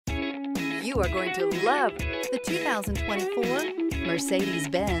You are going to love the 2024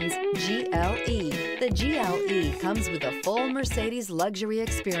 Mercedes-Benz GLE. The GLE comes with a full Mercedes luxury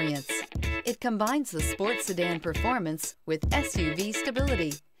experience. It combines the sports sedan performance with SUV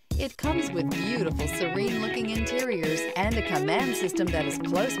stability. It comes with beautiful, serene-looking interiors and a command system that is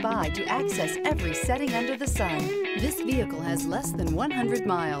close by to access every setting under the sun. This vehicle has less than 100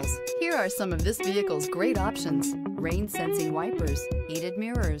 miles. Here are some of this vehicle's great options: rain-sensing wipers, heated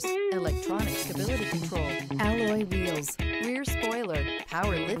mirrors, electronic stability control, alloy wheels, rear spoiler,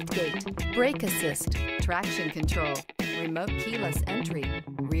 power liftgate, brake assist, traction control, remote keyless entry,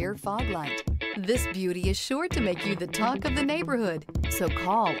 rear fog light. This beauty is sure to make you the talk of the neighborhood. So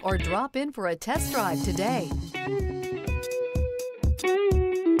call or drop in for a test drive today.